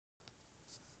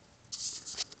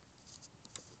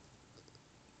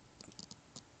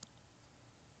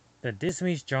The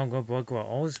Disney's Jungle Book will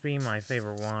always be my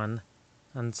favorite one,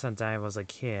 and since I was a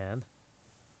kid.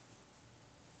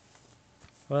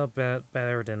 A little bit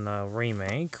better than the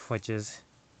remake, which is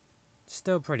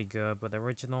still pretty good, but the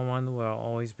original one will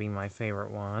always be my favorite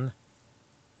one.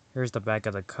 Here's the back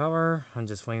of the cover. I'm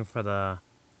just waiting for the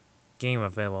game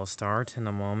event will start in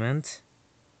a moment.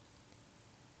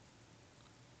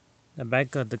 The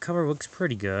back of the cover looks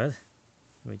pretty good.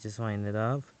 Let me just line it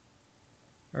up.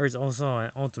 There's also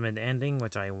an ultimate ending,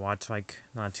 which I watched like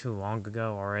not too long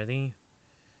ago already.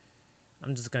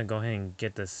 I'm just gonna go ahead and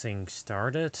get this thing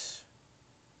started.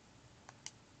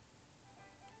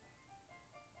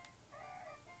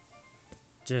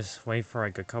 Just wait for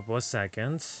like a couple of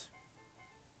seconds.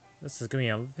 This is gonna be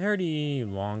a very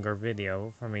longer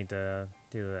video for me to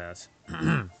do this.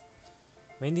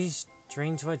 Many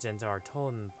strange legends are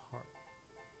told in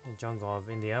the jungle of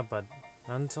India, but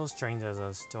none so strange as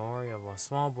the story of a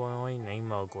small boy named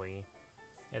Mowgli.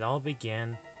 It all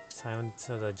began silent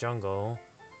to the jungle.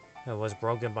 It was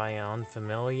broken by an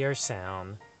unfamiliar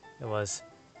sound. It was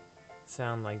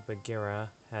sound like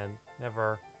Bagheera had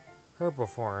never heard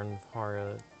before in part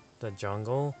of the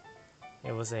jungle.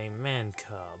 It was a man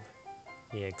cub,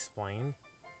 he explained.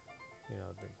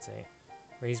 They'd say.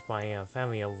 Raised by a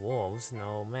family of wolves,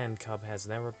 no man cub has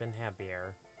never been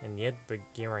happier, and yet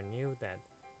Bagheera knew that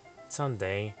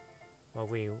someday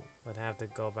Mowgli would have to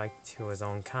go back to his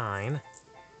own kind.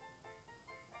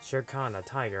 Shere Khan, the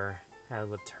tiger,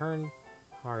 had returned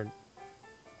hard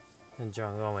in the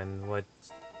jungle and would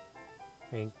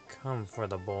come for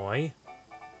the boy.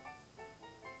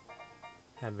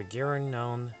 Had Bagheera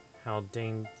known how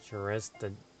dangerous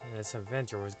this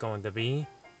adventure was going to be,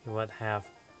 he would have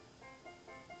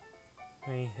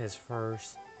made his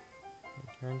first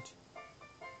return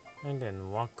and then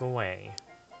walk away.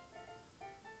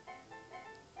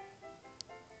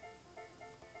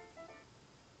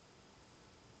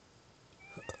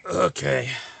 Okay.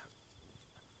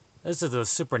 This is the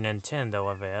Super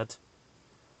Nintendo of it.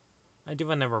 I do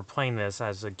remember playing this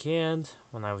as a kid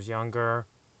when I was younger.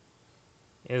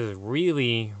 It is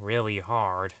really, really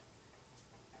hard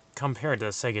compared to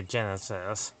the Sega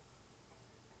Genesis.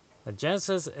 The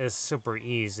Genesis is super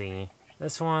easy.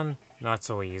 This one, not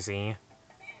so easy.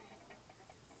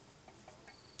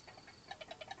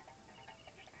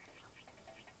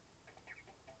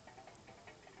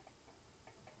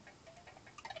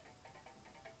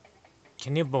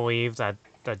 Can you believe that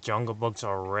the Jungle Book's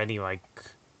already like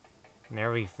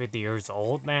nearly 50 years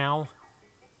old now?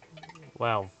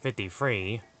 Well,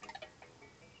 53.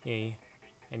 Yeah.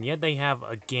 And yet they have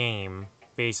a game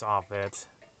based off it,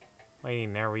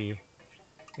 waiting nearly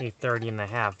 30 and a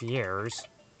half years.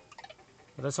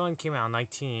 But this one came out in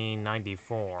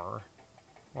 1994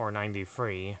 or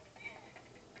 93.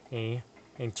 You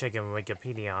can check in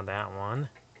Wikipedia on that one.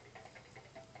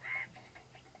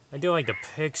 I do like the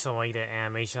pixelated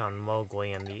animation on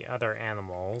Mowgli and the other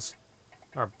animals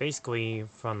are basically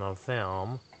from the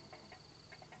film.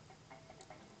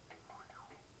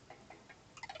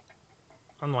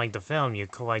 Unlike the film, you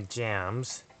collect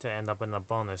gems to end up in the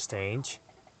bonus stage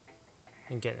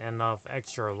and get enough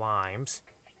extra limes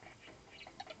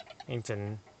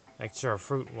and extra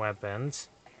fruit weapons,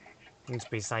 things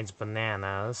besides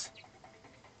bananas.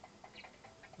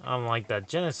 Unlike the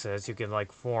Genesis, you get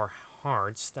like 4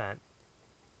 hearts that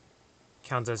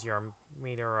counts as your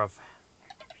meter of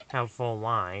half full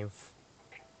life.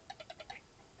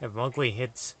 If Mowgli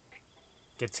gets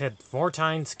hit 4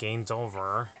 times, game's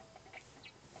over.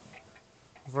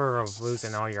 For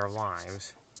losing all your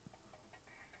lives.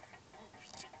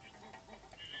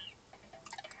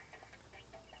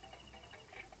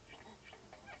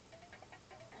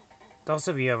 Those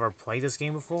of you ever played this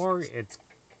game before, it's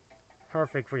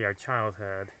perfect for your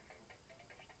childhood.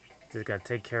 Just gotta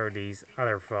take care of these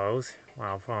other foes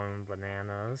while throwing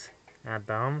bananas at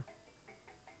them.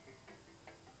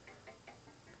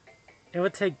 It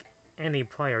would take any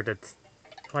player to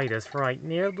play this for like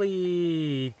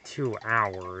nearly 2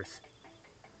 hours.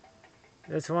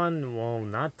 This one will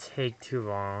not take too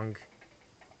long.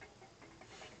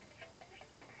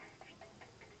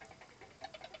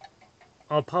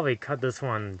 I'll probably cut this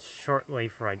one shortly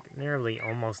for like nearly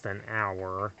almost an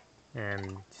hour.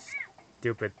 And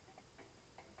stupid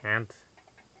ant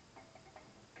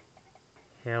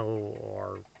hill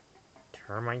or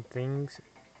termite things.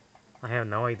 I have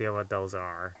no idea what those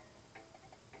are.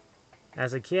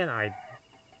 As a kid, I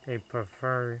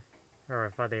prefer, or I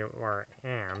thought they were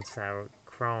ants that would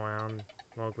crawl around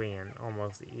Mowgli and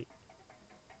almost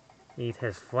eat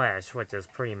his flesh, which is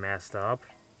pretty messed up.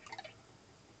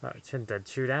 But to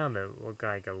chew down, it looked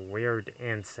like a weird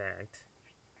insect.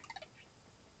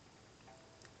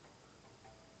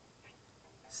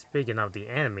 speaking of the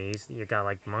enemies, you got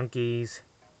like monkeys,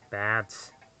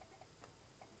 bats.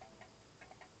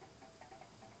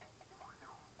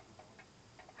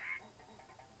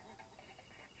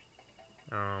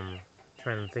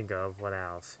 Trying to think of what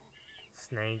else.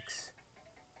 Snakes,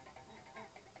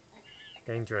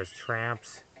 dangerous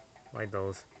traps, like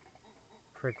those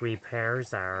prickly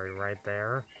pears that are right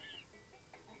there.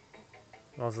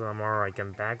 Most of them are like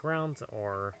in backgrounds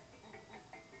or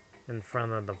in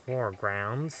front of the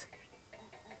foregrounds.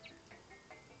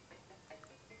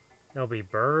 There'll be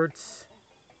birds.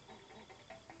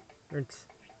 It's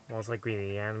most likely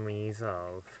the enemies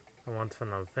of the ones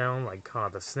from the film, like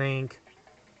Caught the Snake.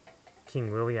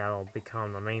 King Louie will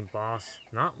become the main boss,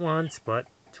 not once, but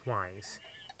twice.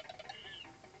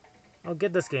 I'll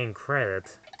give this game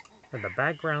credit, but the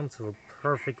backgrounds look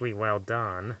perfectly well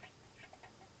done.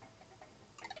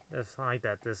 Despite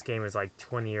that this game is like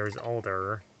 20 years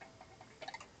older.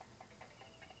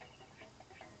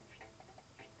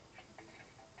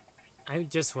 I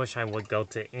just wish I would go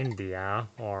to India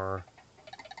or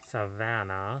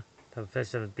Savannah to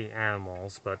visit the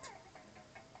animals, but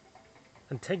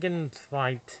taking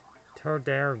flight to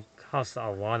there costs a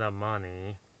lot of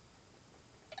money.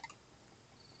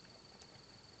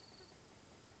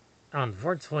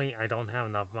 Unfortunately, I don't have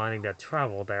enough money to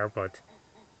travel there, but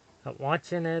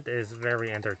watching it is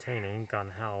very entertaining on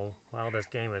how well this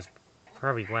game is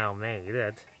pretty well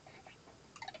made.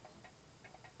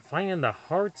 Finding the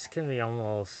hearts can be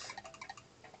almost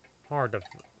hard to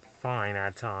find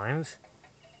at times.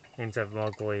 Means that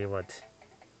locally would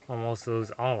almost lose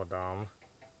all of them.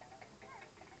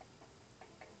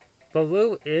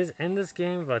 Baloo is in this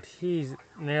game, but he's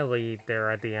nearly there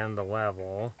at the end of the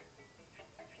level.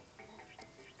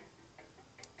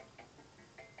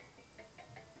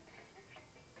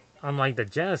 Unlike the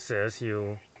Genesis,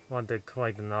 you want to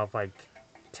collect enough like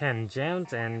 10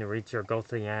 gems and reach your goal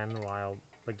to the end while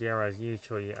Bagheera is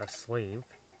usually asleep.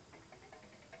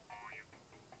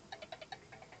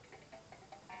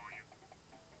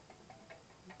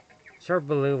 Sure,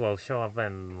 Baloo will show up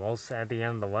in most at the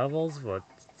end of the levels, but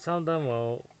some of them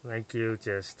will make you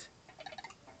just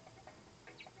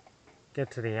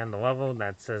get to the end of the level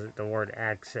that says the word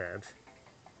exit.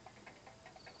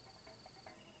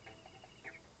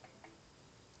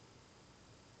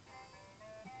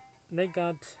 They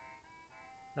got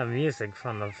the music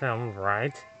from the film,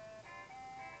 right?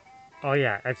 Oh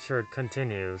yeah, extra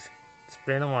continues. It's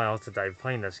been a while since I've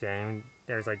played this game.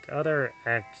 There's like other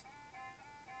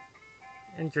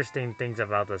interesting things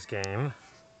about this game.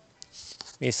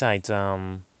 Besides,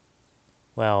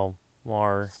 well,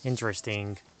 more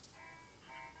interesting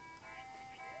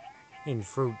in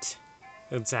fruit.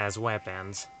 It as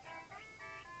weapons.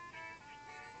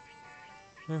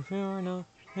 If you're no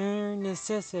bare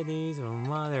necessities of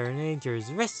Mother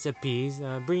Nature's recipes,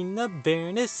 bring the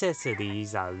bare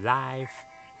necessities of life.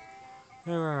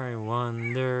 Wherever I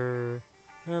wander,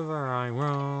 wherever I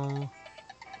roam.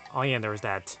 Oh yeah, there's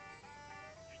that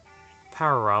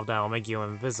power-up that'll make you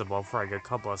invisible for like a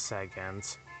couple of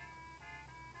seconds.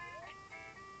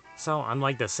 So,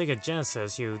 unlike the Sega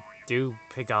Genesis, you do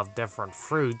pick up different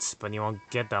fruits, but you won't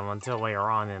get them until later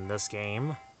on in this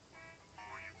game.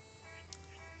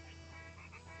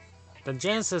 The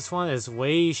Genesis one is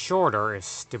way shorter,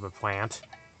 stupid plant.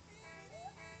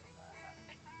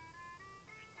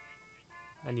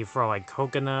 And you throw like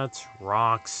coconuts,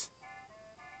 rocks,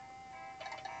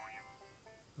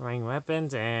 throwing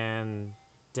weapons, and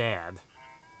dead.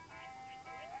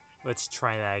 Let's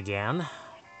try that again.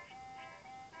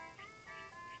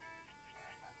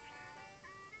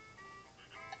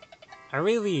 I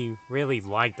really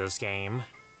like this game.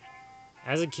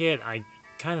 As a kid, I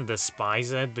kind of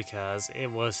despised it because it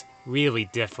was really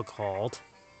difficult.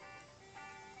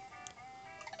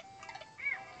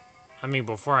 I mean,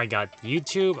 before I got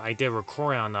YouTube, I did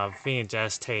record on a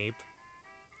VHS tape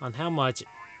on how much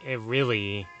it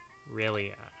really,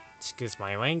 excuse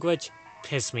my language,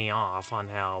 pissed me off on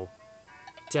how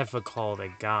difficult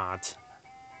it got.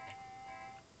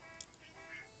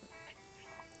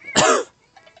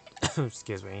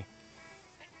 Excuse me.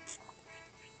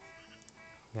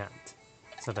 Got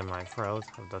something in my throat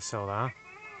of the soda.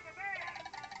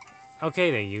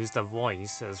 Okay, they used the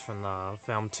voices from the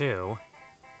film too.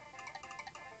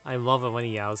 I love it when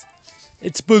he yells,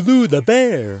 "It's Baloo the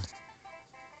bear!"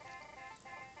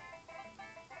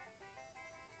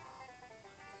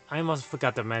 I almost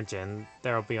forgot to mention,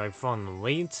 there'll be like fun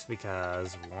elites,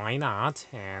 because why not?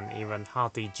 And even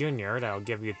Hottie Jr. that'll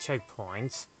give you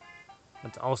checkpoints.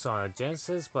 It's also on a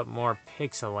Genesis, but more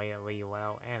pixelatedly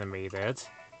well animated.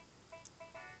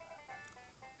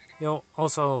 You'll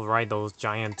also ride those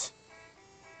giant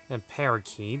and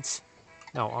parakeets.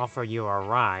 They'll offer you a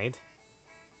ride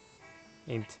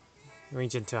and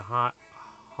reach into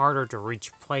harder to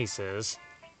reach places.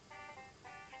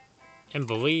 And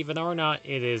believe it or not,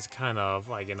 it is kind of,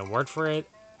 like in a word for it,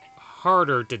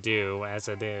 harder to do as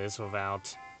it is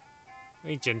without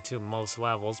reaching to most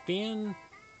levels being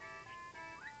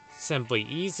simply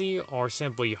easy or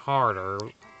simply harder.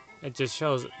 It just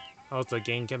shows how the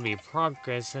game can be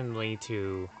progressively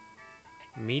to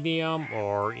medium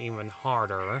or even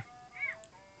harder.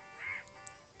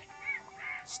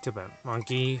 Stupid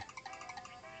monkey.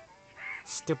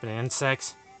 Stupid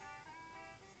insects.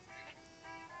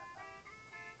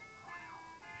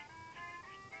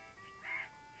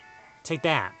 Take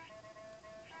that.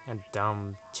 And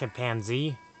dumb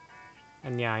chimpanzee.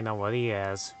 And yeah, I know what he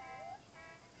is.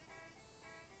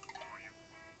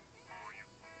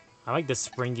 I like the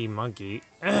springy monkey.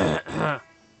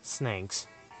 Snakes.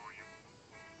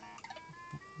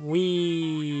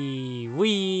 Wee!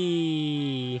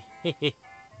 Wee!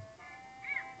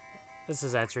 This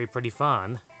is actually pretty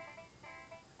fun.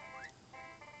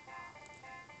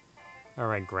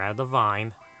 Alright, grab the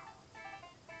vine.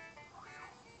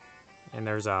 And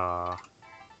there's a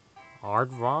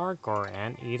aardvark or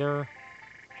anteater.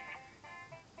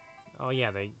 Oh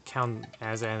yeah, they count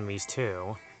as enemies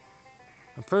too.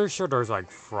 I'm pretty sure there's like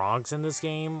frogs in this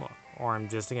game, or I'm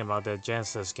just thinking about the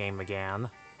Genesis game again.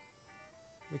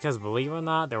 Because believe it or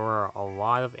not, there were a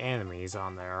lot of enemies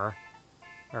on there.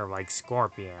 Or like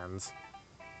scorpions.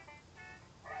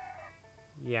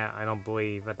 Yeah, I don't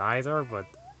believe it either, but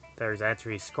there's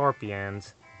actually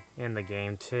scorpions in the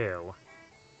game too.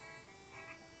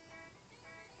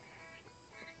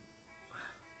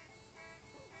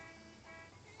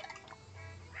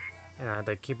 And I had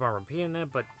to keep on repeating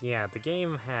it, but yeah, the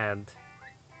game had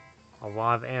a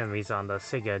lot of enemies on the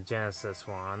Sega Genesis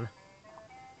one.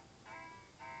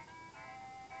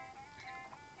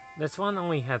 This one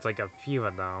only has like a few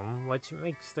of them, which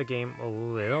makes the game a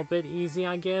little bit easy,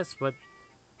 I guess, but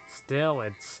still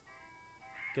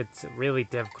gets really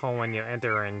difficult when you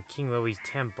enter in King Louie's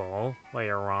temple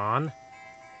later on.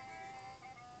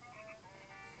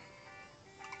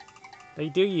 They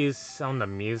do use some of the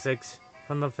musics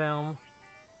from the film.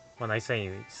 When I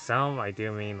say some, I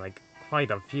do mean like quite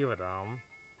a few of them.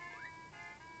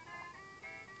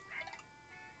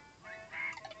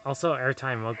 Also, every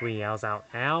time Mowgli yells out,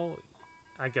 "Ow!"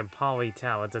 I can probably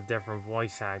tell it's a different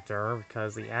voice actor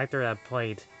because the actor that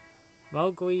played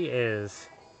Mowgli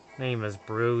name is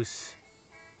Bruce.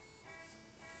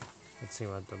 Let's see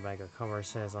what the back of cover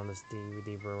says on this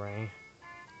DVD Blu-ray.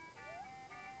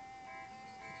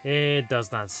 It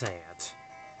does not say it.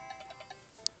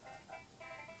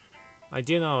 I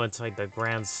do know it's like the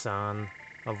grandson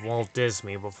of Walt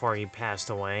Disney before he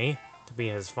passed away to be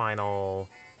his final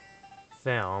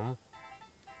film.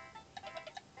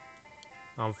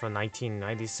 From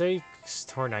 1996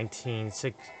 to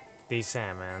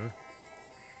 1967.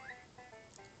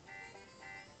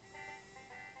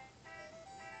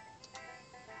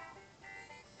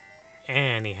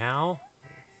 Anyhow,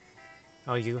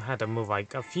 oh, you had to move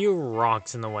like a few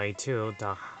rocks in the way too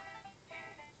to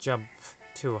jump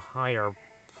to higher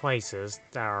places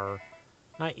that are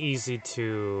not easy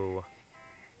to,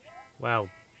 well,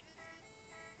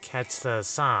 catch the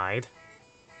side.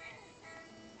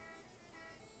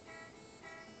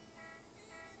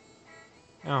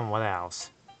 What else?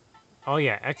 Oh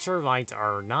yeah, extra lights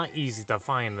are not easy to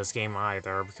find in this game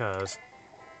either because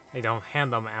they don't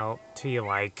hand them out to you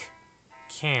like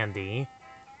candy.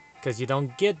 Because you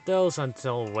don't get those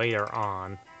until later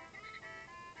on.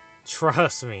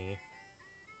 Trust me.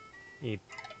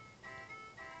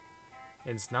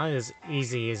 It's not as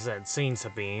easy as it seems to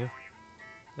be.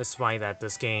 Despite that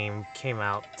this game came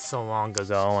out so long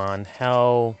ago on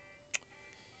how...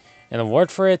 And a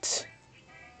word for it?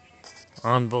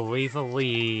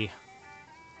 Unbelievably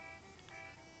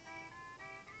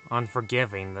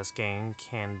unforgiving this game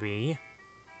can be.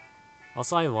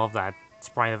 Also, I love that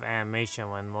sprite of animation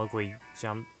when Mowgli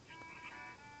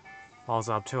falls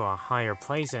up to a higher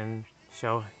place and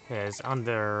show his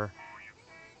underwear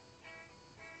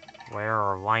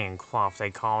or lion cloth they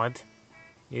call it.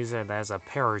 Use it as a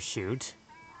parachute.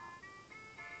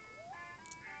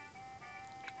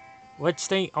 Which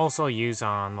they also use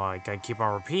on, like, I keep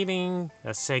on repeating, the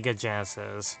Sega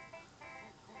Genesis.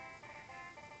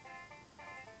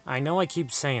 I know I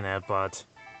keep saying it, but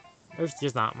there's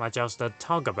just not much else to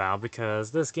talk about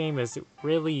because this game is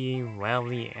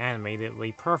really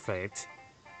animatedly perfect.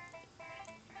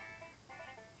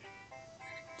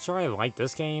 Sure, I like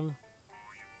this game.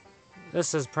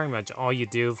 This is pretty much all you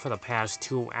do for the past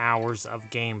 2 hours of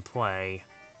gameplay.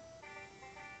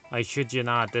 I should you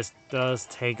not, this does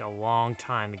take a long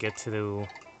time to get to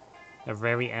the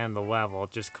very end of the level.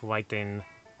 Just collecting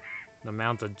the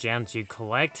amount of gems you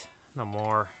collect, the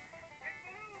more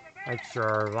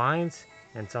extra lines,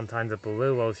 and sometimes a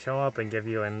blue will show up and give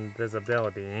you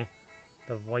invisibility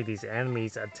to avoid these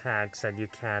enemies' attacks that you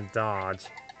can't dodge.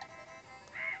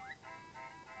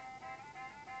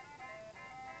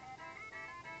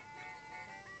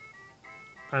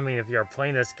 I mean, if you're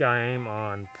playing this game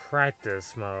on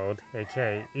practice mode,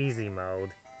 aka easy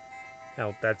mode,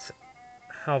 that's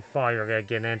how far you're gonna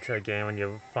get into the game when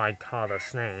you fight Caught a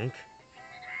Snake.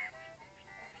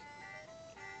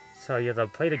 So you have to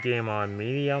play the game on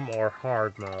medium or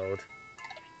hard mode.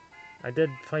 I did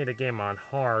play the game on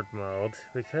hard mode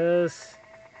because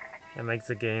it makes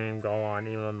the game go on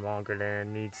even longer than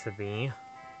it needs to be.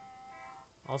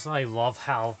 Also, I love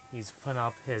how he's putting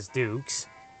up his dukes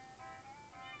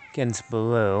against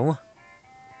blue.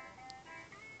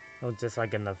 Oh, just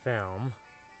like in the film.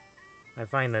 I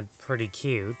find it pretty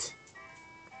cute.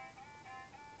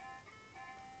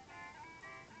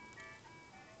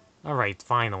 Alright,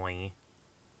 finally.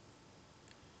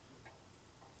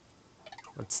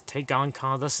 Let's take on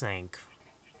Call the Snake.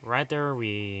 Right there,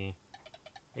 we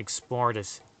explore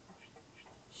this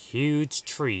huge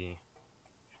tree.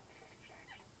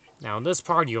 Now, in this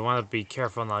part, you want to be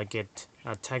careful not to get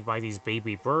attacked by these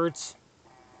baby birds.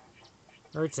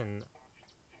 And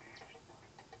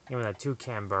even a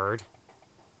toucan bird.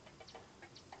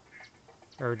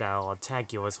 Or that'll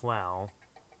attack you as well.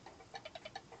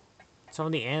 Some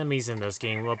of the enemies in this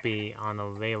game will be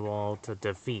unavailable to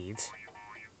defeat.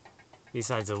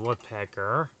 Besides the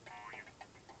woodpecker.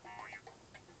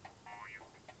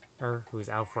 Or who's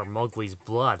out for Mowgli's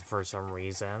blood for some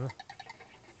reason.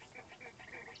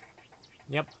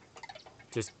 Yep.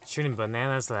 Just shooting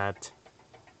bananas at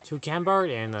toucan bird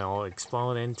and it'll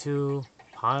explode into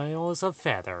piles of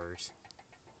feathers.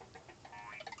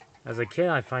 As a kid,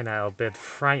 I find that a bit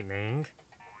frightening.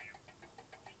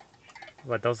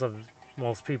 But those of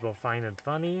most people find it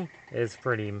funny is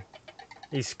pretty...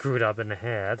 He's screwed up in the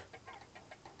head.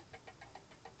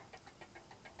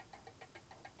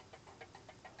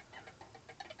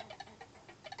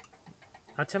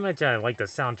 Not to mention I like the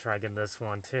soundtrack in this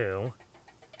one too.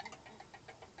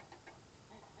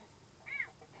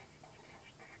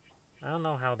 I don't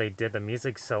know how they did the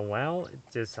music so well. It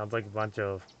just sounds like a bunch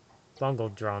of bungle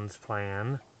drums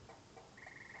playing.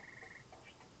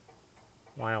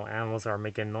 Wild animals are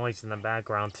making noise in the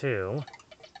background too.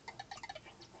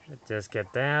 Just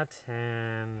get that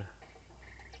and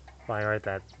fire at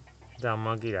that dumb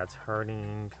monkey that's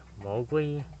hurting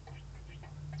Mowgli.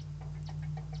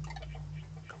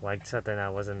 Collect something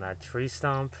that was in that tree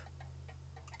stump.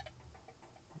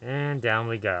 And down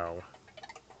we go.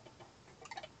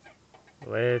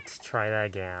 Let's try that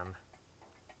again.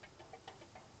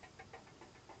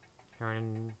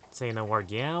 Hearing saying the word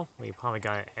yeah, we probably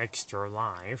got an extra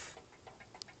life.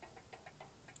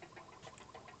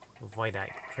 Avoid that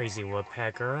crazy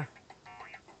woodpecker.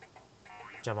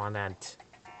 Jump on that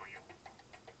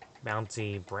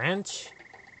bouncy branch.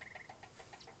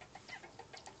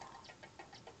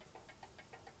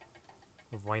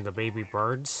 Avoid the baby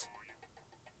birds.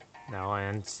 That'll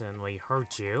instantly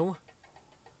hurt you.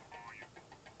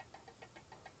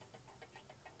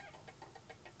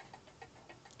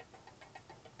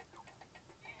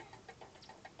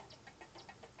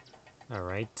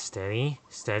 Alright, steady,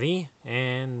 steady,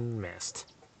 and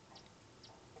missed.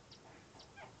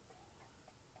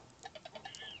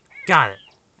 Got it!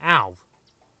 Ow!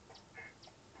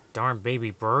 Darn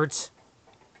baby birds.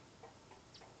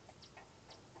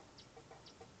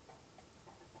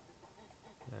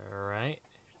 Alright.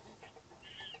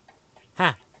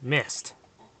 Ha! Missed.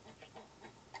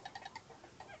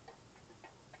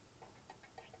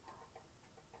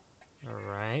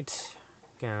 Alright.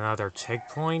 Get another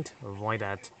checkpoint. Avoid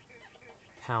that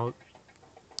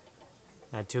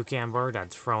toucan bird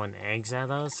that's throwing eggs at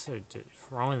us, or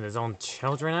throwing his own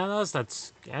children at us.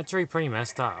 That's actually pretty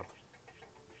messed up.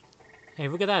 Hey,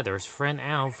 look at that. There's friend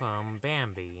Al from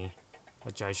Bambi,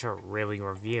 which I should really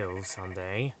review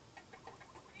someday.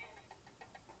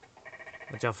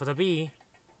 Watch out for the bee.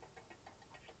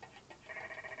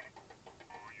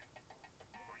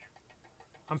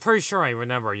 I'm pretty sure I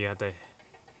remember you have to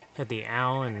hit the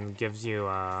owl and gives you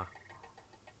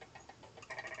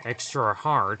extra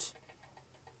heart.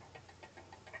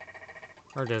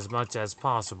 Hurt as much as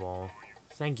possible.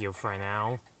 Thank you, friend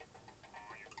owl.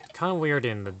 Kinda weird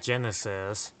in the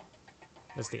Genesis,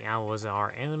 as the owl was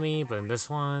our enemy, but in this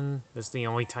one, this is the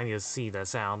only time you see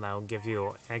this owl that'll give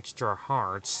you extra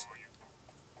hearts.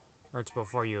 Hearts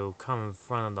before you come in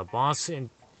front of the boss, and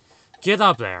Get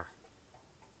up there.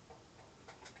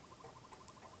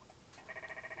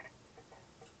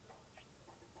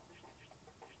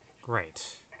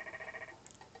 Great.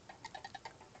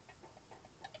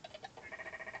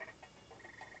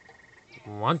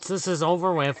 Once this is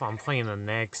over with, I'm playing the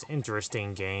next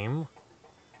interesting game.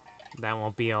 That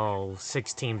won't be all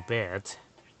 16-bit.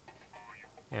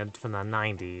 And from the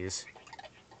 90s.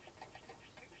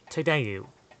 Take that, you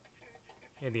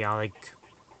idiotic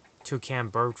toucan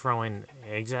bird throwing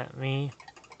eggs at me.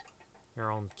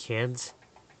 Your own kids.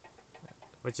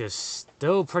 Which is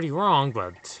still pretty wrong,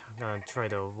 but I'm gonna try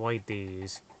to avoid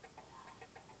these.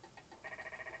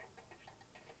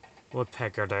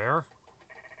 Woodpecker there.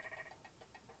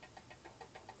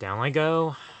 Down I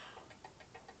go.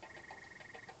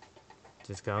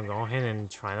 Just gonna go ahead and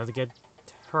try not to get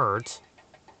hurt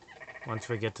once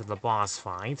we get to the boss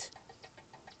fight.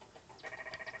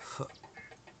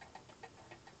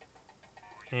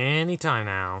 Anytime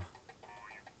now.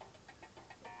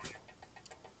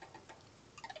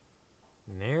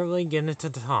 Nearly getting to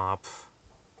the top.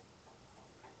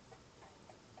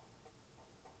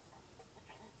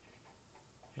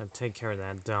 Gotta take care of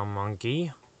that dumb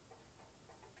monkey.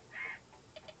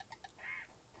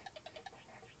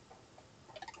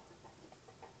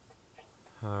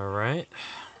 Alright.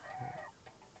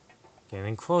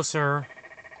 Getting closer.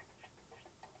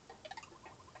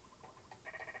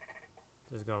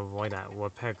 Just gonna avoid that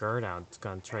woodpecker. Now it's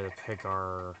gonna try to pick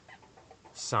our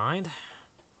side.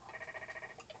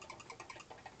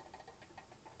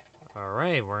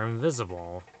 Alright, we're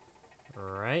invisible.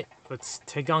 Alright, let's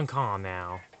take on Khan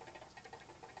now.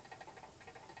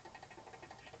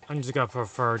 I'm just gonna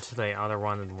prefer to the other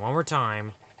one one more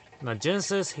time. In the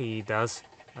Genesis, he does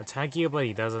attack you, but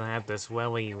he doesn't have this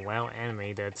really well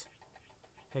animated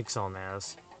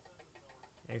pixelness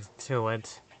to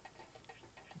it.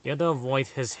 You have to avoid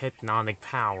his hypnotic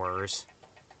powers.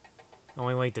 The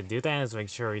only way to do that is make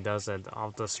sure he does it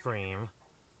off the screen.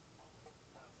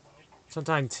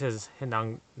 Sometimes his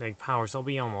hypnotic powers will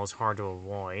be almost hard to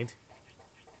avoid.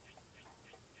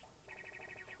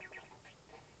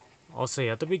 Also, you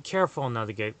have to be careful not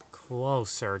to get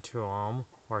closer to him,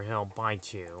 or he'll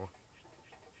bite you.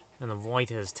 And avoid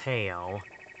his tail.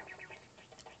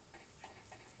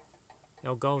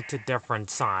 He'll go to different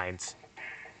sides.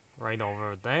 Right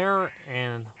over there,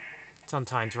 and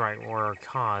sometimes right where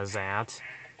Ka is at.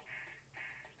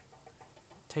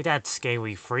 Take that,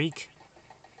 scaly freak.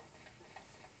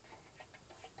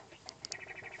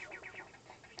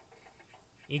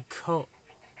 Eat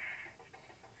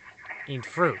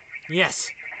fruit.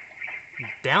 Yes!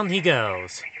 Down he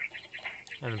goes.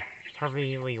 And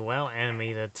perfectly well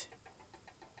animated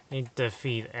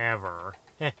defeat ever.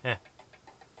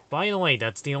 By the way,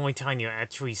 that's the only time you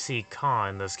actually see Ka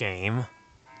in this game.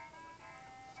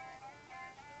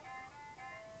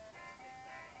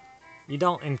 You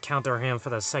don't encounter him for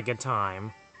the second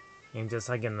time, and just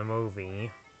like in the movie.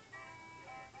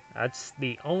 That's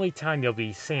the only time you'll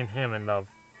be seeing him in the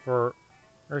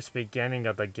first beginning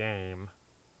of the game.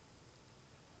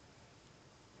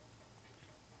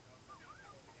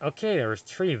 Okay, there's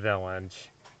Tree Village.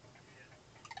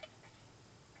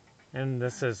 And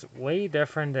this is way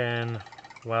different than,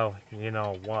 well, you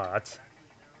know what.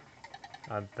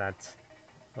 That's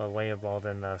relatable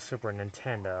than the Super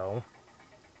Nintendo.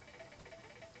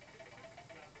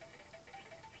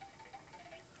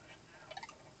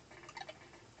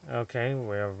 Okay,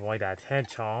 we avoid that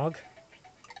hedgehog.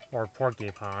 Or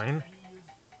porcupine.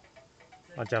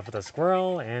 Watch out for the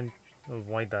squirrel and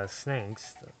avoid the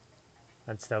snakes.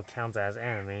 That still counts as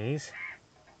enemies.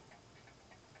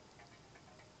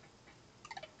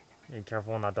 Be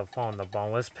careful not to fall in the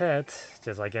bottomless pit,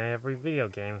 just like every video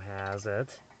game has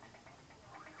it.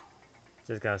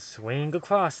 Just gotta swing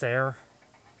across there.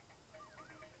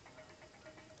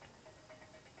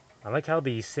 I like how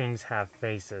these things have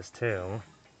faces too.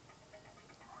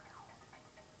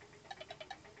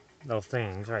 Those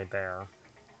things right there.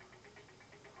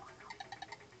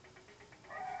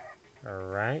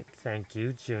 Alright, thank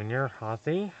you, Junior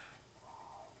Hothy.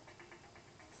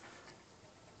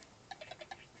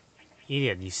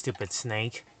 Idiot, you stupid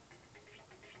snake.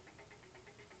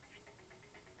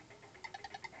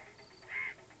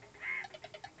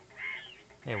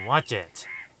 Hey, watch it.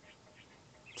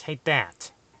 Take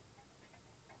that.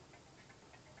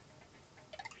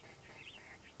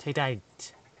 Take that.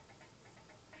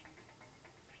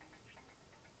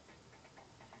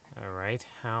 Alright,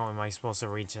 how am I supposed to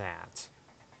reach that?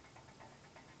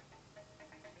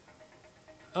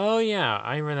 Oh yeah,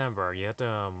 I remember. You have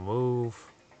to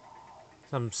move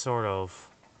some sort of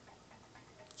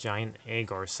giant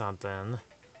egg or something.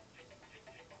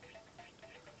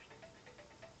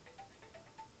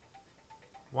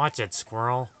 Watch it,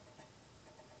 squirrel.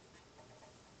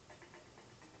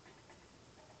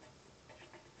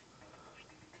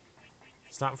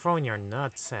 Stop throwing your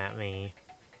nuts at me.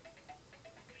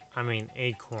 I mean,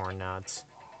 acorn nuts.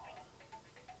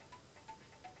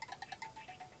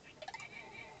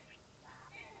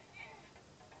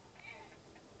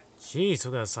 Jeez,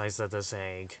 look at the size of this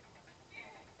egg.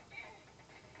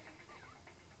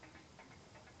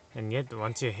 And yet,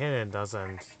 once you hit it, it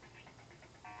doesn't.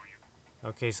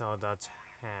 Okay, so that's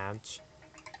hatch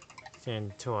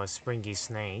into a springy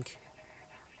snake.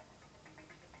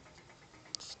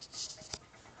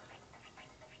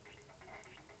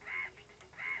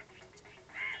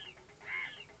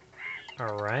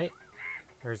 Alright.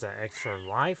 There's that extra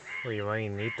life. We really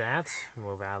need that.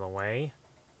 Move out of the way.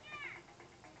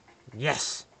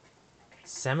 Yes!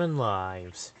 7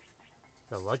 lives.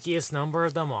 The luckiest number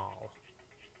of them all.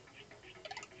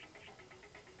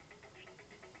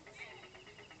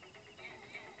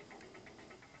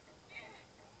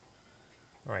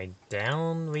 Alright,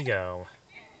 down we go.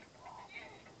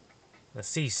 The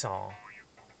seesaw.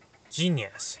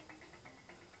 Genius!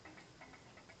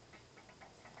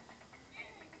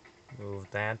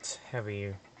 Move that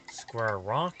heavy square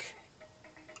rock.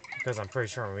 Because I'm pretty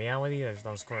sure in reality there's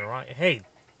no square rock. Hey!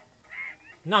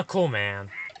 Not cool, man.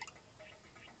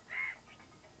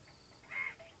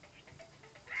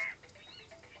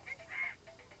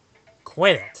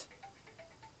 Quit it!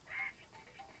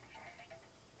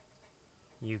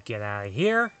 You get out of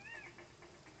here.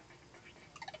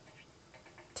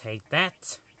 Take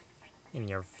that in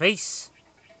your face.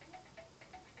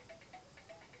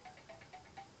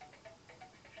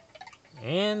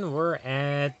 And we're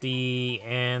at the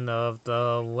end of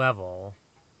the level.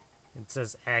 It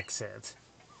says exit.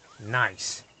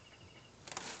 Nice.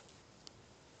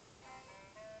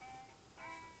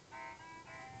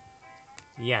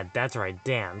 Yeah, that's right,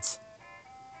 dance.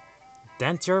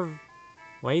 Dance your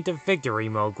way to victory,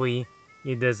 Mowgli.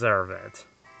 You deserve it.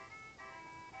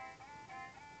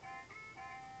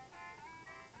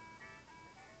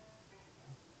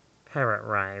 Parrot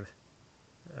ride.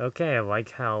 Okay, I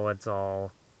like how it's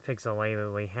all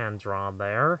pixelatedly hand-drawn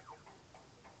there.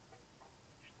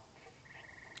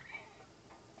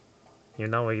 You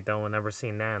know we don't ever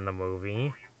seen that in the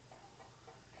movie.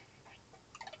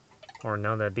 Or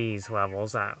none of these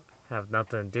levels that have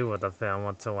nothing to do with the film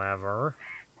whatsoever.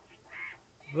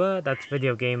 But that's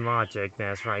video game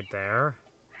logicness right there.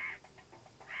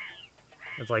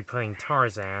 It's like playing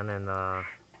Tarzan in the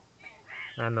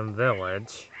random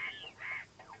village.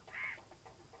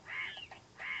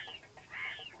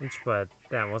 But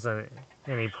that wasn't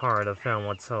any part of the film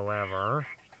whatsoever.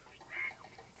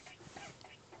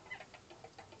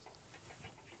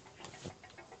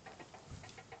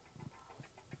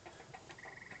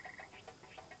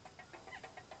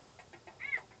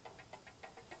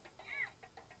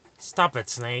 Stop it,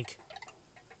 Snake.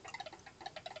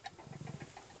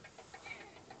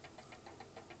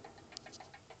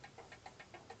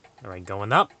 Alright,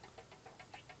 going up.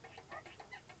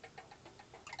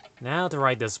 Now to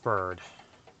ride this bird.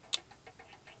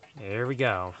 Here we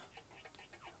go.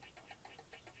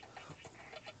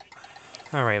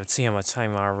 Alright, let's see how much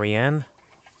time are we in.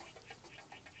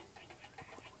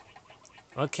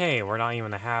 Okay, we're not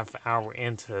even a half hour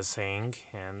into this thing,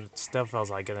 and it still feels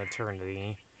like an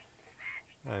eternity.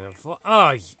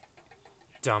 Oh, you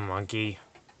dumb monkey.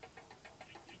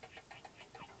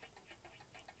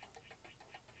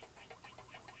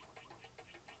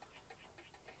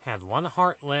 Had 1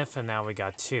 heart left, and now we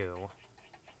got 2.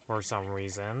 For some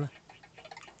reason.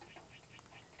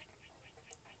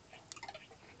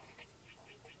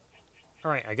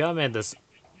 Alright, I gotta admit, this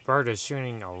bird is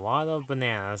shooting a lot of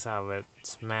bananas out of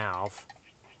its mouth.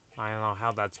 I don't know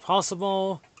how that's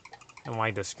possible, and why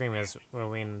the screen is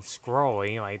moving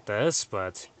scrolly like this,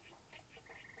 but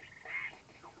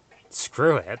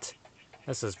screw it.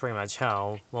 This is pretty much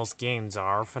how most games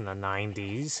are from the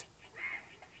 90s.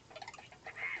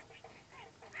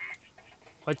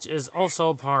 Which is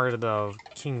also part of the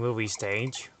King movie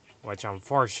stage, which I'm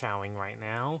foreshadowing right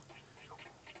now.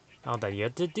 Now that you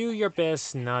have to do your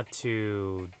best not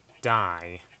to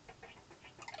die.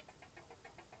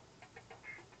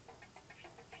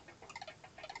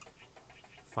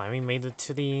 Finally made it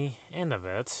to the end of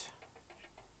it.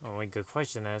 Only good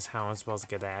question is how I'm supposed to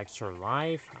get that extra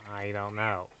life? I don't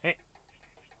know. Hey!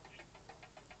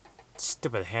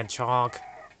 Stupid hedgehog.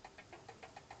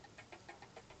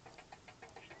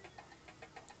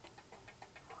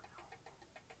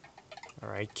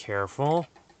 Alright, careful.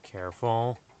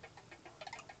 Careful.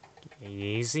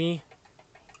 Easy.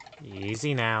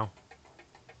 Easy now.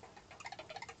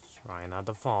 Try not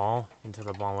to fall into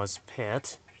the bottomless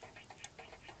pit.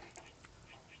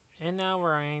 And now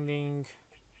we're ending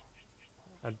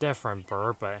a different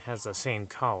bird, but it has the same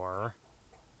color.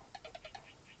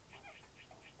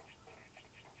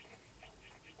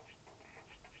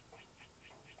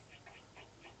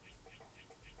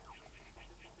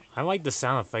 I like the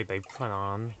sound effect they put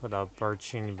on with a bird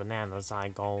chewing bananas. I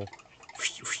go.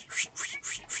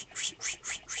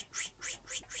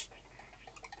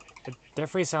 It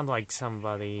definitely sounds like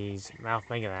somebody's mouth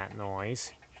making that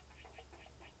noise.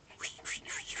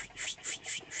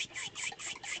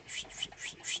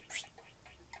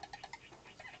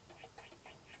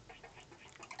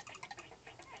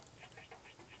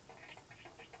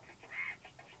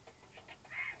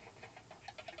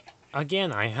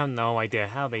 Again, I have no idea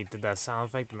how they did that sound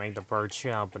effect to make the bird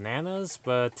shoot out bananas,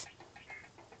 but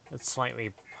it's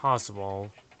slightly possible.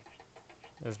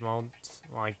 As most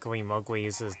likely, Mowgli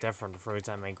uses different fruits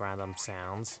that make random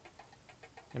sounds.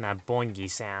 And that boingy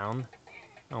sound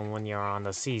when you're on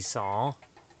the seesaw.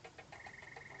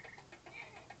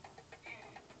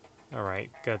 Alright,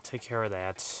 gotta take care of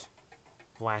that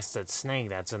blasted snake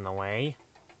that's in the way.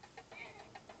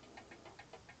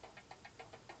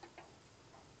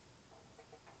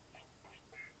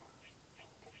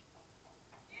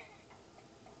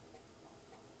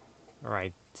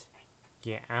 Alright,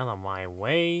 get out of my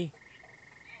way,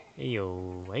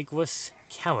 you legless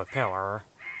caterpillar.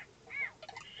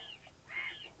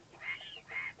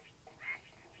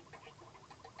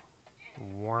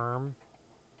 Worm.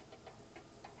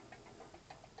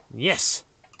 Yes!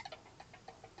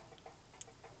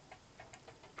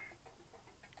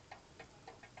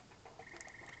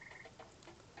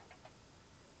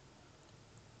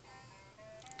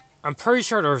 I'm pretty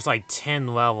sure there's like 10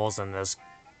 levels in this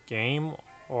game,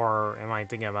 or am I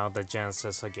thinking about the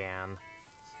Genesis again?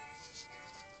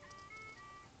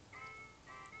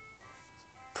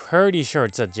 Pretty sure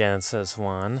it's a Genesis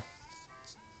one.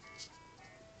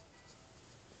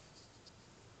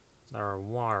 Or a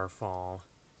waterfall.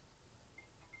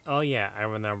 Oh yeah, I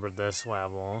remember this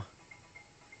level.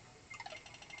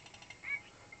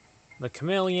 The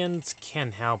chameleons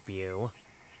can help you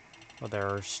with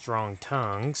their strong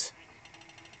tongues.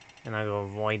 And I will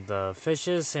avoid the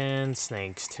fishes and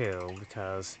snakes too,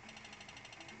 because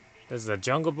this is a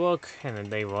Jungle Book, and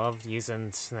they love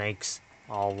using snakes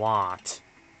a lot.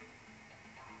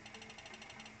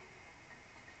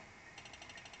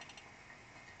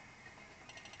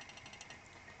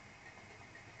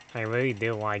 I really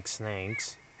do like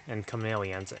snakes and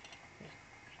chameleons.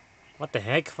 What the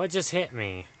heck? What just hit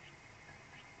me?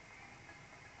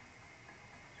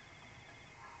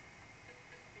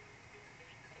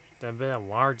 Did a bit of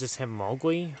water just hit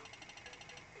Mowgli?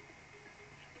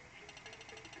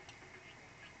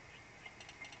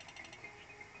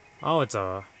 Oh, it's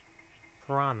a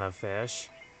piranha fish.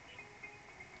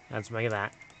 Let's make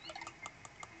that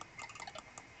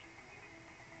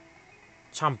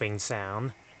chomping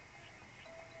sound.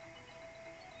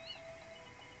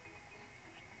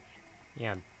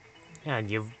 Yeah,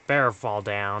 you better fall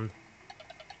down.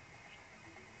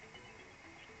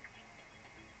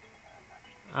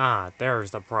 Ah,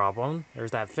 there's the problem.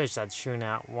 There's that fish that's shooting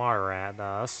out water at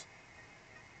us.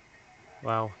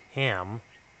 Well, him.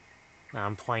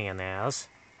 I'm playing as.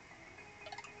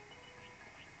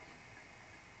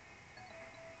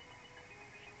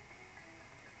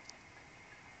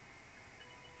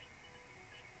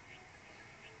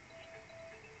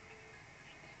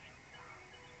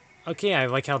 Okay, I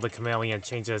like how the chameleon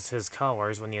changes his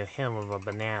colors when you hit him with a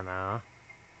banana.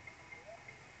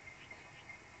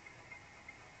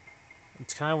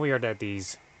 It's kind of weird that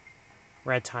these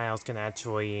reptiles can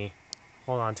actually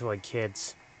hold on to a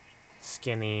kid's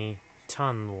skinny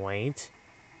ton weight.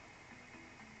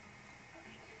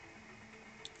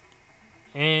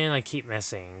 And I keep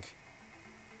missing.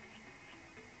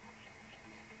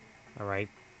 Alright,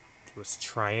 let's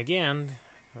try again.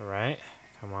 Alright,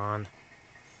 come on.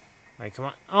 Alright, come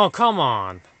on. Oh, come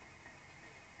on!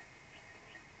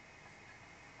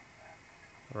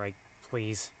 Alright,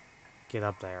 please, get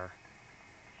up there.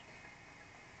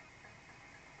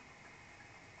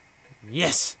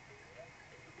 Yes!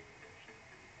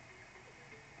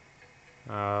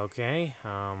 Okay,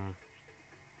 I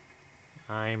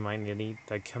might need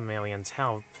the chameleon's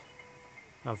help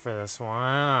for this one.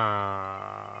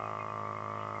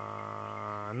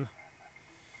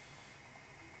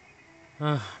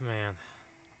 Oh, man.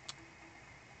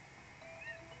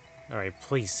 Alright,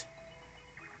 please.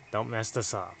 Don't mess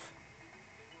this up.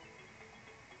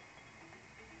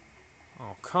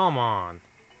 Oh, come on.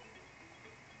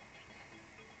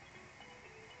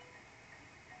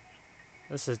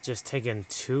 This is just taking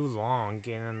too long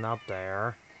getting up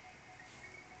there.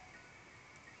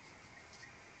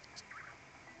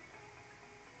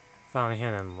 Found a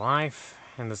hidden life,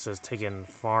 and this is taking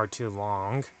far too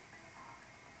long.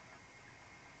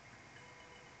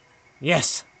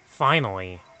 Yes!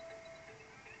 Finally!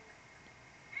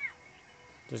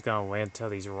 Just gotta wait until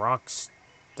these rocks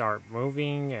start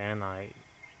moving, and I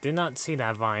did not see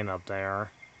that vine up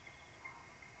there.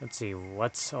 Let's see,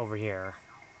 what's over here?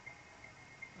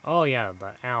 Oh yeah,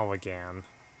 the owl again.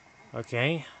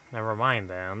 Okay, never mind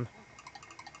then.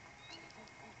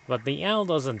 But the owl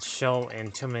doesn't show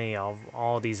in too many of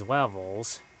all these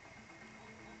levels.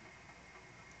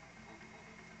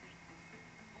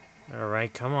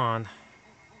 Alright, come on.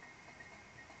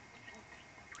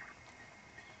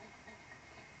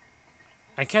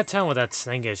 I can't tell what that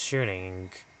snake is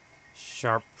shooting.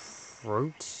 Sharp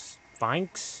fruits?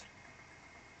 Spikes?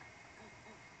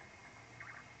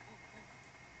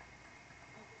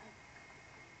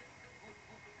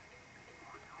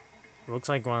 Looks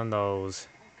like one of those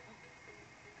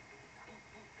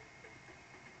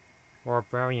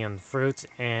barbarian fruits,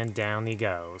 and down he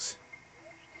goes.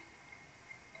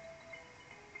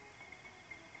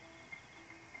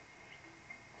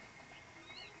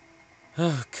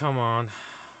 Oh, come on.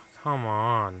 Come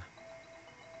on.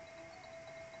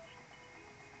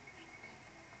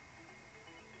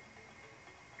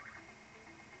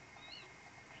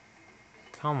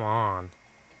 Come on.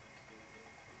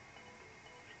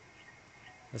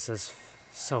 This is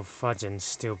so fudging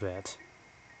stupid.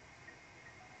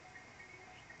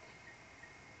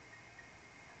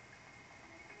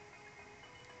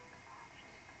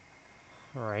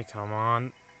 Alright, come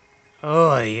on.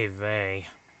 Oy vey.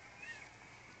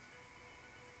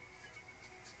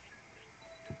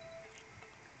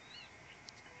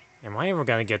 Am I ever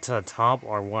gonna get to the top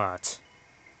or what?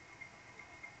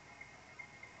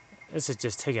 This is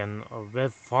just taking a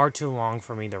bit far too long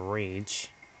for me to reach.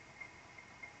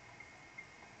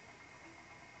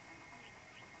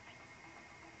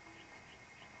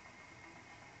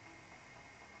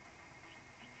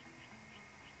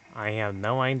 I have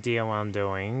no idea what I'm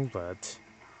doing, but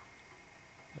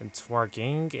it's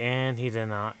working, and he did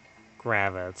not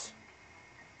grab it.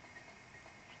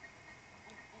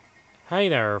 Hey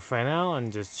there, Fennel,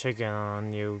 I'm just checking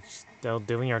on you still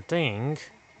doing your thing.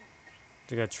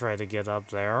 To go try to get up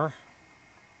there.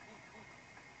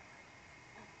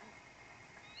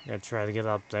 Gonna try to get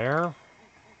up there.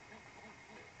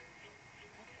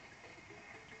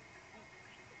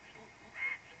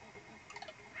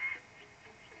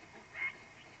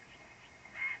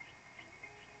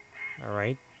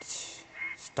 Alright.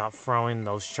 Stop throwing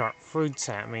those sharp fruits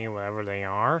at me, whatever they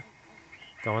are.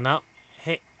 Going up.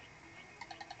 Hey.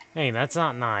 Hey, that's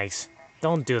not nice.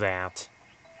 Don't do that.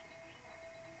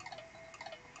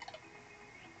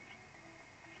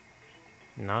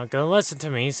 Not gonna listen to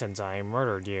me since I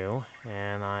murdered you.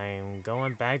 And I'm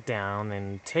going back down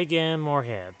and taking more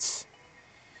hits.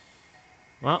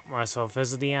 Well, might as well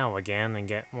visit the owl again and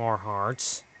get more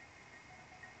hearts.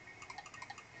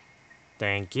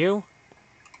 Thank you.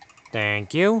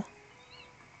 Thank you.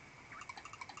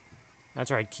 That's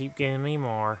right, keep getting me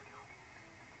more.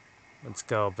 Let's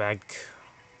go back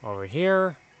over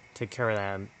here. Take care of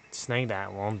that snake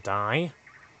that won't die.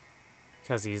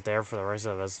 Because he's there for the rest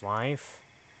of his life.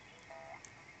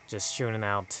 Just shooting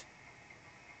out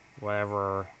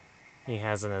whatever he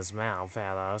has in his mouth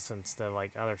at us instead of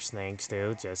like other snakes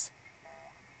do. Just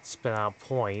spit out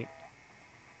point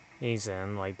he's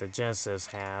in like the Genesis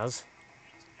has.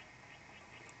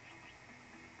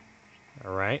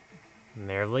 Alright.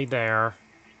 Nearly there.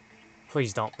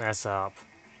 Please don't mess up.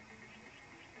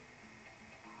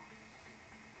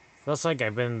 Feels like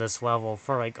I've been in this level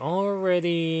for like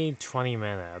already 20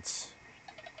 minutes.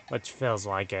 Which feels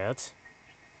like it.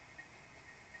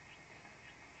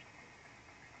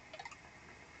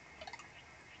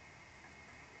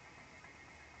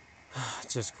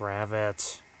 Just grab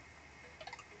it.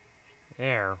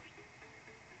 There.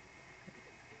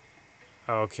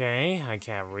 Okay, I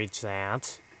can't reach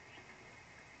that.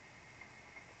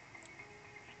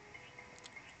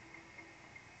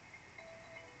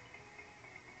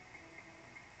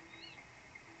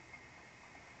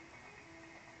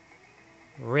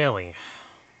 Really?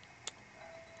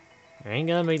 Ain't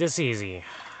gonna make this easy.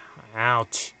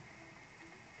 Ouch.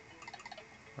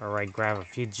 Alright, grab a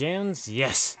few gems.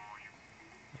 Yes!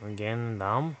 I'm getting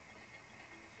them.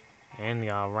 And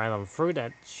got a random fruit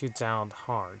that shoots out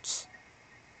hearts.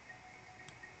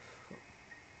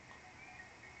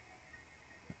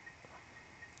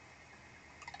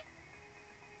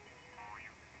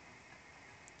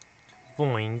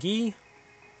 Boingy.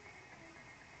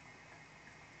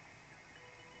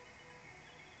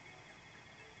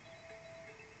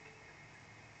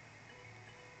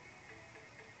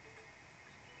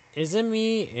 is it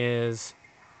me? Is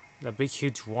the big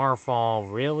huge waterfall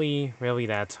really, really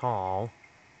that tall?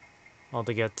 Well,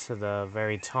 to get to the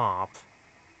very top.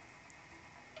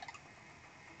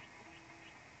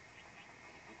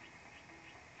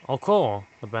 Oh, cool.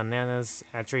 The bananas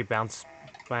actually bounce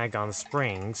back on the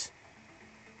springs.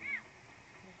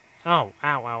 Oh,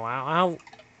 ow, ow, ow, ow.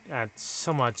 That's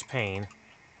so much pain.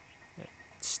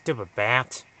 Stupid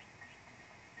bat.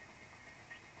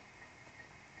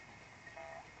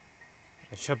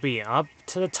 I should be up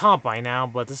to the top by now,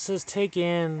 but this is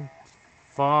taking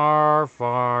far,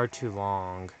 far too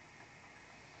long.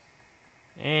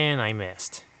 And I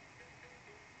missed.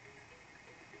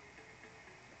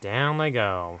 Down I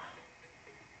go.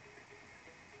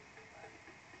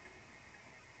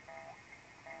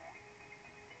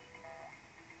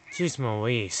 Jeez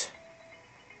Louise.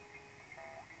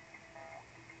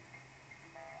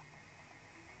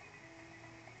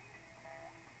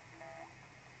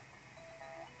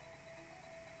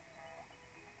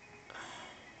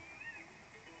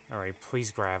 Alright,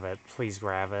 please grab it. Please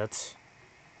grab it.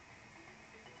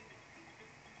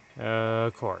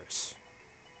 Of course.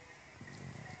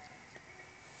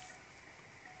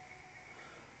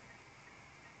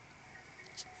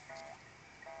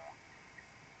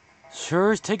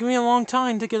 Sure, it's taking me a long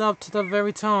time to get up to the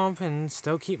very top and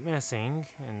still keep missing.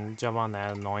 And jump on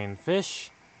that annoying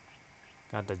fish.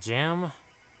 Got the gem.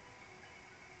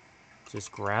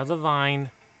 Just grab the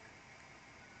vine.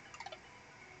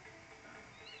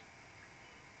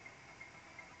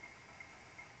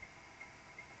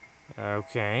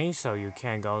 Okay, so you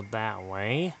can't go that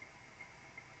way.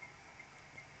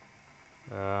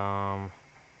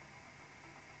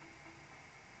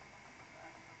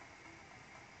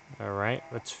 Alright,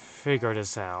 let's figure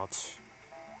this out.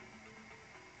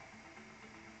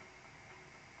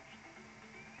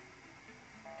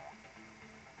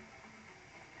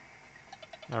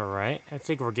 Alright, I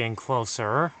think we're getting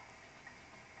closer.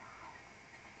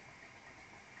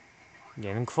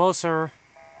 Getting closer.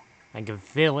 I can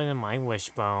feel it in my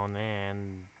wishbone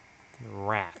and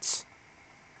rats.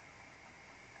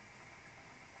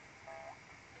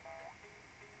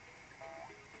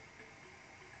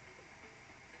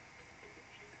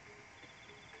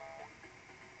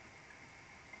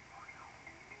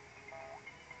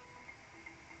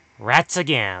 Rats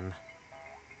again.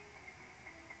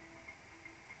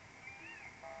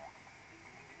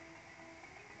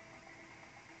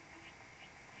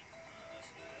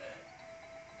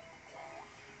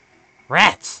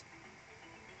 Rats!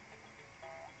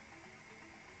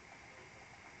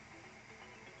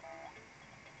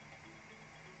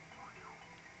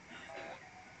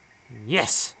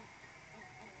 Yes!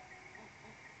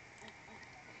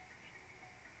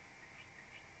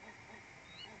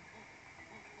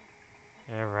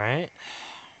 Alright.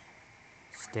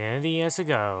 Steady as it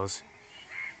goes.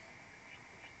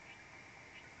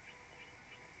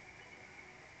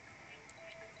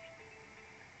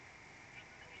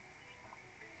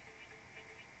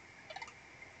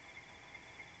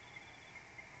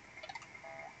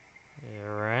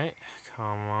 Alright, come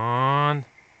on.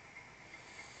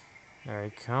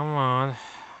 Alright, come on.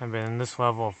 I've been in this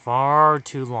level far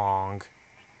too long.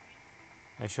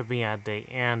 I should be at the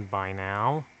end by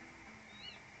now.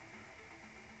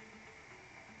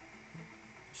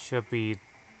 Should be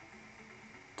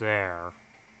there.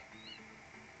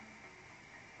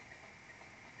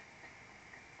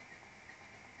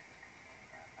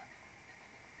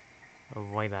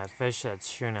 Avoid that fish that's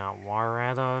shooting out water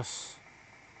at us.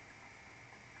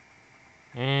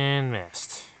 And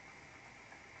missed.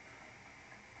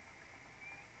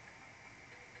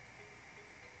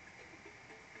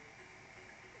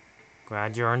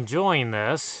 Glad you're enjoying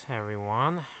this,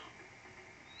 everyone.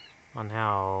 On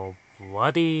how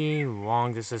bloody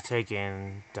long this is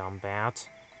taking, dumb bat.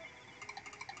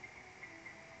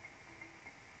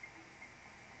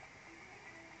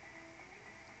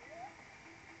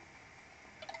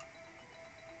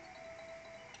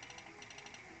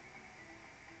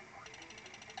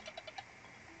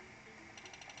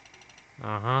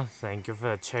 Thank you for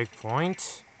the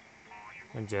checkpoint.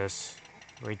 And just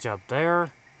reach up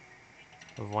there.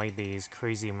 Avoid these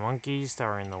crazy monkeys that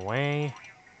are in the way.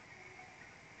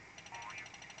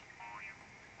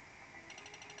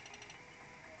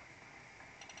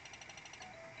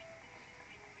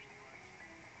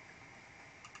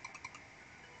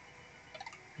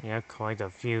 Yeah, collect a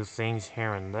few things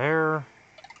here and there.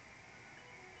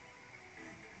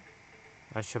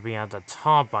 I should be at the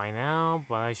top by now,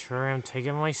 but I sure am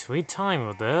taking my sweet time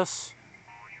with this.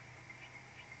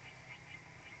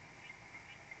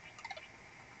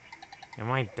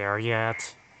 Am I there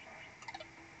yet?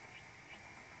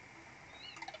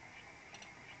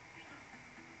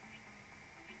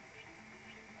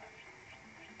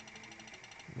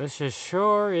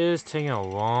 sure is taking a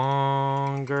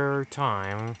longer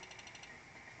time.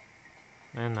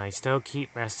 And I still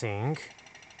keep missing.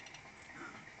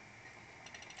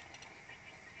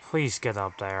 Please get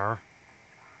up there.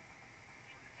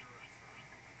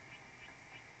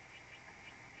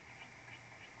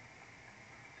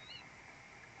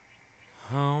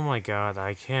 Oh my god,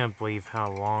 I can't believe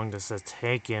how long this has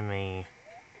taken me.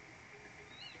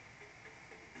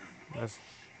 This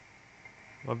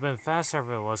would have been faster if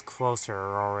it was closer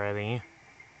already.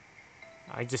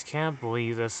 I just can't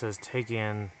believe this has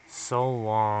taken so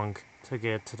long to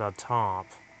get to the top.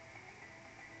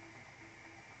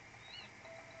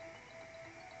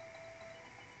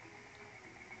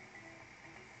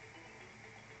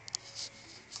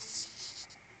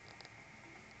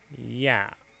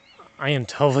 Yeah, I am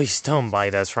totally stunned by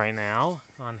this right now,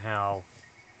 on how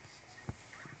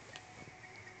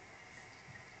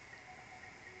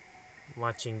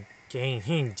much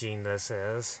engaging this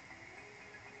is.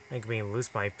 Making me lose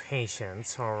my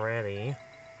patience already.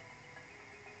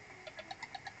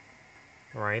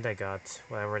 Right, I got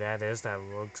whatever that is that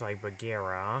looks like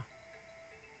Bagheera.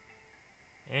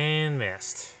 And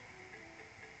missed.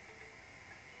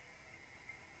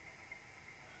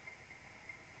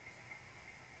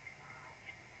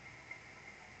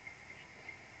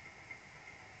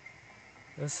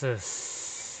 This is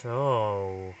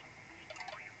so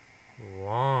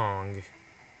long.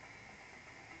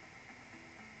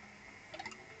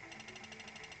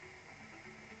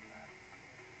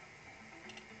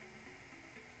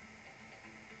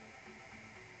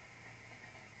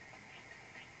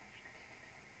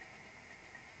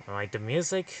 I like the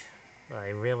music, but I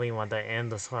really want to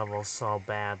end this level so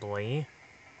badly.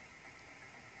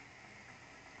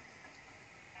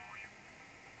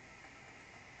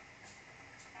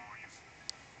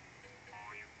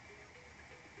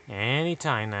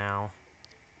 Anytime now.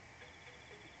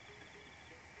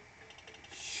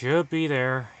 Should be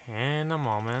there in a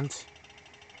moment.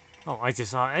 Oh, I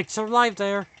just saw extra life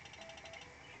there.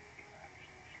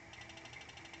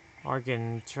 Or I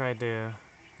can try to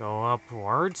go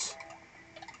upwards.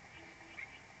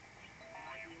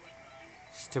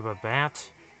 Stupid bat.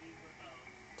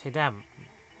 Take that,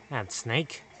 that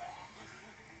snake.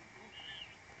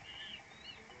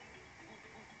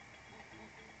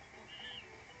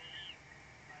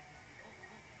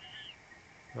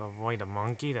 Avoid the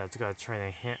monkey that's gonna try to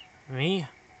hit me.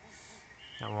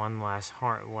 Got one last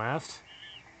heart left.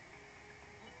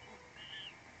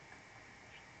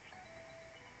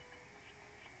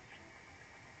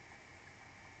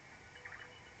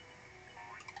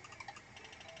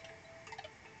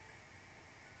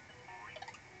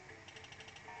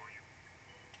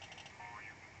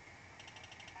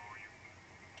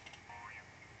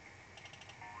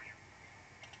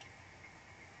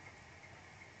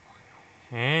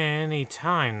 Any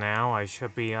time now, I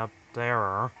should be up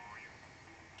there.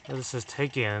 This is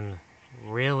taking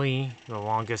really the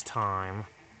longest time.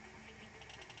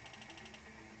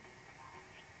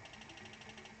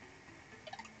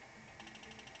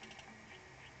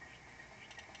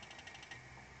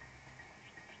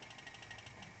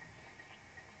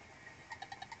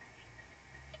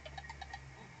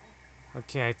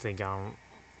 Okay, I think I'm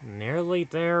nearly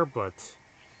there, but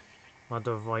I want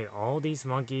to avoid all these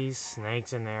monkeys,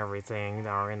 snakes, and everything that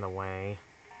are in the way.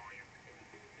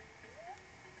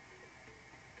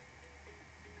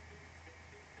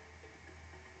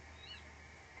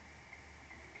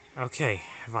 Okay,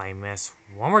 if I miss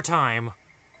one more time...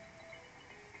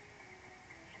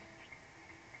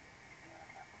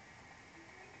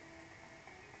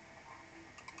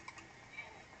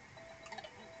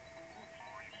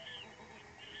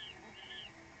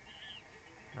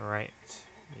 Alright,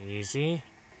 easy,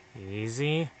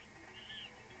 easy.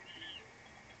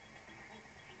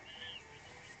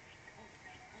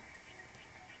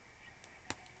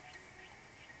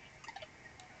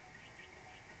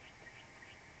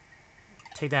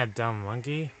 Take that dumb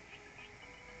monkey.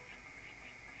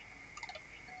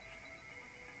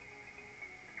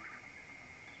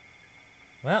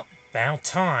 Well, about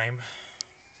time.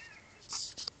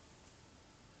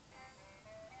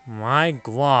 My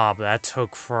glob, that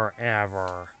took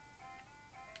forever.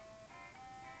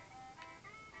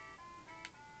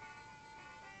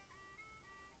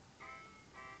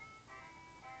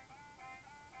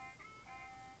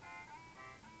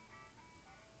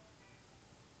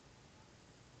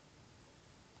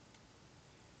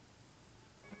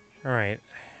 Alright.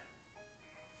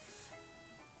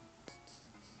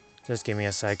 Just give me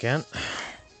a second.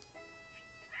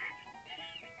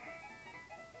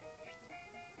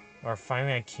 We're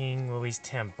finally at King Louis'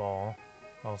 temple.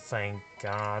 Oh, thank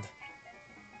God.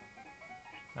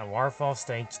 That waterfall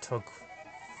stage took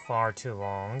far too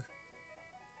long.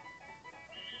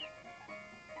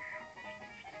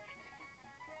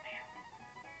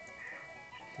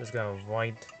 Just gonna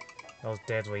avoid those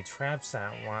deadly traps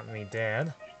that want me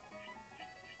dead.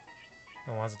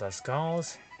 The ones with the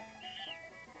skulls.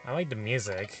 I like the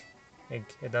music.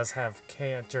 It does have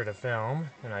character to film,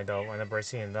 and I don't remember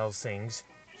seeing those things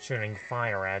shooting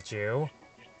fire at you.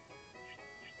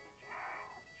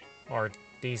 Or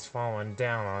these falling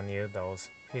down on you, those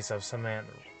pieces of cement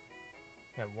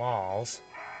at walls.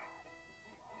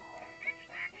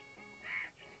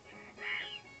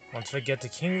 Once we get to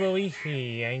King Louie,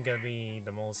 he ain't gonna be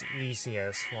the most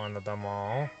easiest one of them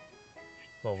all.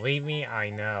 Believe me, I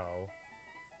know.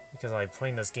 Because I've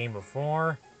played this game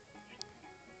before.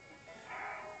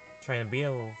 Trying to beat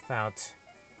it without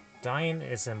dying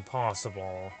is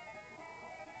impossible.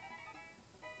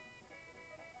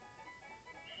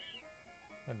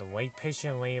 And to wait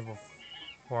patiently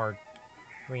before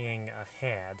being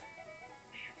ahead.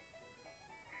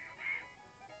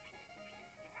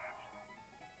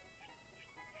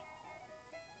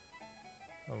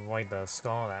 Avoid the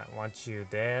skull that wants you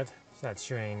dead. That's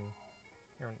shooting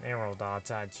arrow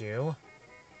dots at you.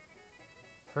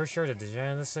 For sure, the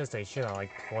Genesis, they should have like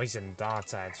poison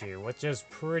dots at you, which is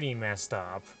pretty messed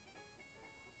up.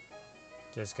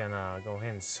 Just gonna go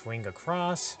ahead and swing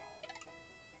across.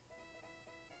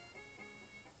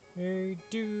 Do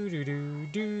do do do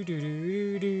do do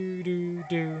do do do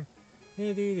do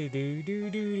do do do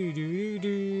do do do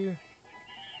do.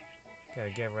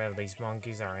 Gotta get rid of these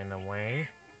monkeys that are in the way.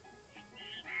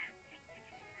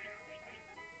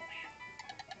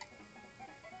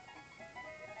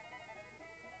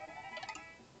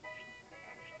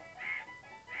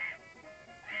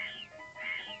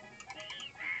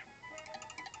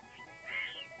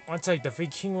 Once I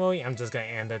defeat King Louie, I'm just gonna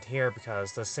end it here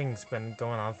because this thing's been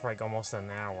going on for like almost an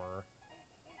hour.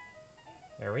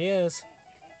 There he is.